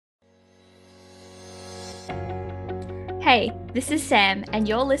Hey, this is Sam, and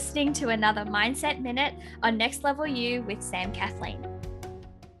you're listening to another Mindset Minute on Next Level You with Sam Kathleen.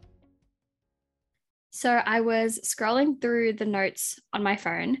 So I was scrolling through the notes on my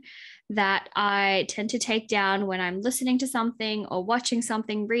phone that I tend to take down when I'm listening to something or watching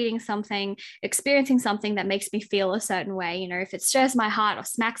something, reading something, experiencing something that makes me feel a certain way. You know, if it stirs my heart or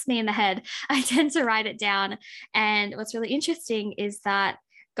smacks me in the head, I tend to write it down. And what's really interesting is that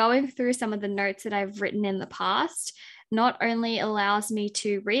going through some of the notes that I've written in the past not only allows me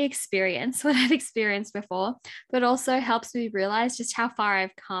to re-experience what I've experienced before, but also helps me realize just how far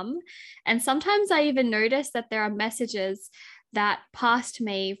I've come. And sometimes I even notice that there are messages that past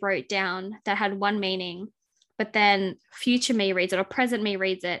me wrote down that had one meaning, but then future me reads it or present me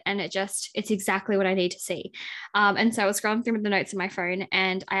reads it, and it's exactly what I need to see. And so I was scrolling through the notes in my phone,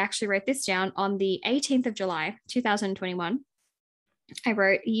 and I actually wrote this down on the 18th of July, 2021. I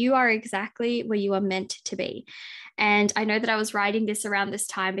wrote, "You are exactly where you are meant to be." And I know that I was writing this around this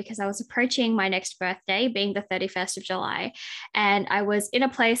time because I was approaching my next birthday, being the 31st of July. And I was in a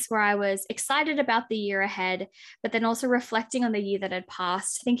place where I was excited about the year ahead, but then also reflecting on the year that had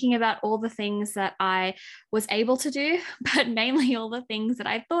passed, thinking about all the things that I was able to do, but mainly all the things that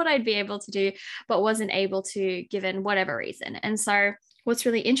I thought I'd be able to do, but wasn't able to given whatever reason. And so what's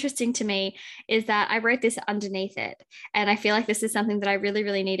really interesting to me is that I wrote this underneath it. And I feel like this is something that I really,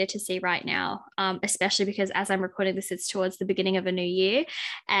 really needed to see right now, especially because as I'm recording this, it's towards the beginning of a new year.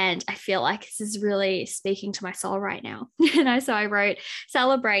 And I feel like this is really speaking to my soul right now. So I wrote,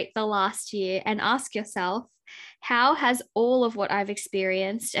 "Celebrate the last year and ask yourself, how has all of what I've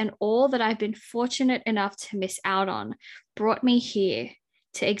experienced and all that I've been fortunate enough to miss out on brought me here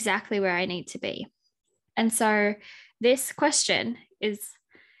to exactly where I need to be?" And so this question it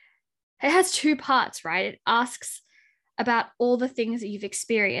has two parts, right? It asks about all the things that you've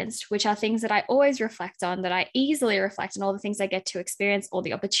experienced, which are things that I always reflect on, that I easily reflect on, all the things I get to experience, all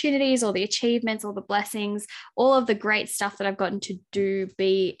the opportunities, all the achievements, all the blessings, all of the great stuff that I've gotten to do,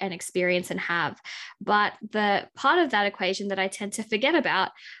 be, and experience and have. But the part of that equation that I tend to forget about,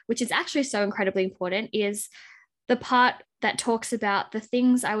 which is actually so incredibly important, is the part that talks about the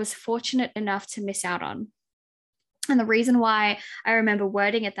things I was fortunate enough to miss out on. And the reason why I remember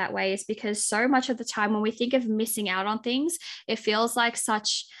wording it that way is because so much of the time when we think of missing out on things, it feels like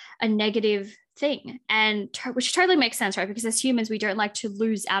such a negative thing, and which totally makes sense, right? Because as humans, we don't like to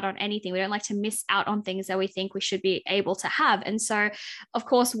lose out on anything. We don't like to miss out on things that we think we should be able to have. And so, of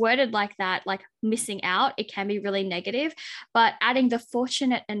course, worded like that, like missing out, it can be really negative. But adding the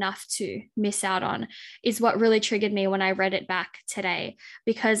fortunate enough to miss out on is what really triggered me when I read it back today,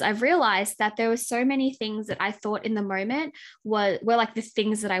 because I've realized that there were so many things that I thought in the moment were like the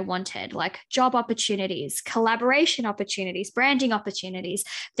things that I wanted, like job opportunities, collaboration opportunities, branding opportunities,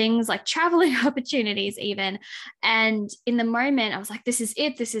 things like traveling opportunities even. And in the moment I was like, this is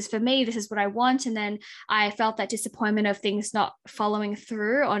it, this is for me, this is what I want. And then I felt that disappointment of things not following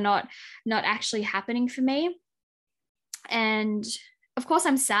through or not actually happening for me. And of course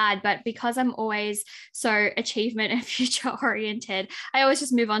I'm sad, but because I'm always so achievement and future oriented, I always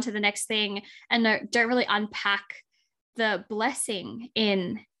just move on to the next thing and don't really unpack the blessing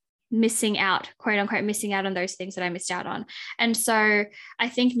in missing out, quote unquote, missing out on those things that I missed out on. And so I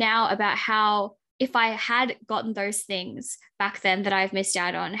think now about how if I had gotten those things back then that I've missed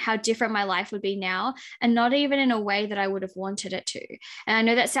out on, how different my life would be now, and not even in a way that I would have wanted it to. And I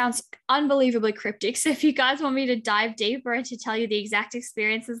know that sounds unbelievably cryptic. So if you guys want me to dive deeper and to tell you the exact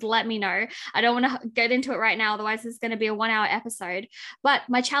experiences, let me know. I don't want to get into it right now. Otherwise, it's going to be a 1-hour episode. But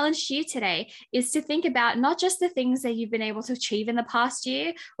my challenge to you today is to think about not just the things that you've been able to achieve in the past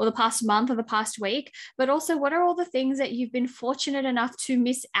year or the past month or the past week, but also what are all the things that you've been fortunate enough to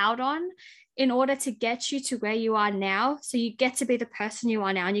miss out on in order to get you to where you are now, so you get to be the person you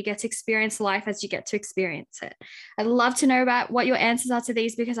are now and you get to experience life as you get to experience it. I'd love to know about what your answers are to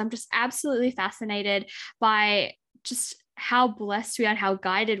these, because I'm just absolutely fascinated by just how blessed we are and how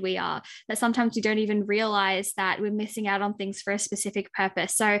guided we are, that sometimes we don't even realize that we're missing out on things for a specific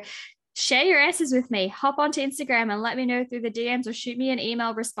purpose. So share your answers with me. Hop onto Instagram and let me know through the DMs, or shoot me an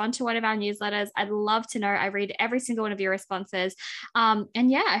email, respond to one of our newsletters. I'd love to know. I read every single one of your responses. And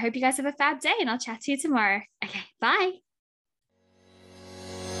yeah, I hope you guys have a fab day, and I'll chat to you tomorrow. Okay, bye.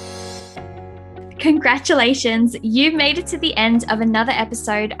 Congratulations, you've made it to the end of another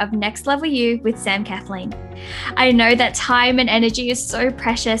episode of Next Level You with Sam Kathleen. I know that time and energy is so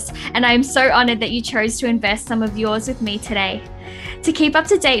precious, and I am so honored that you chose to invest some of yours with me today. To keep up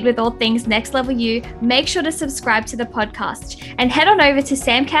to date with all things Next Level You, make sure to subscribe to the podcast and head on over to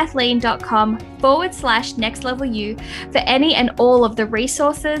samkathleen.com/nextlevelU for any and all of the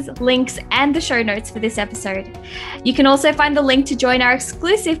resources, links, and the show notes for this episode. You can also find the link to join our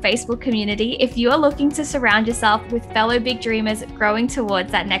exclusive Facebook community if you are looking to surround yourself with fellow big dreamers growing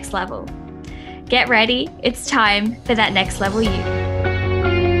towards that next level. Get ready, it's time for that next level you.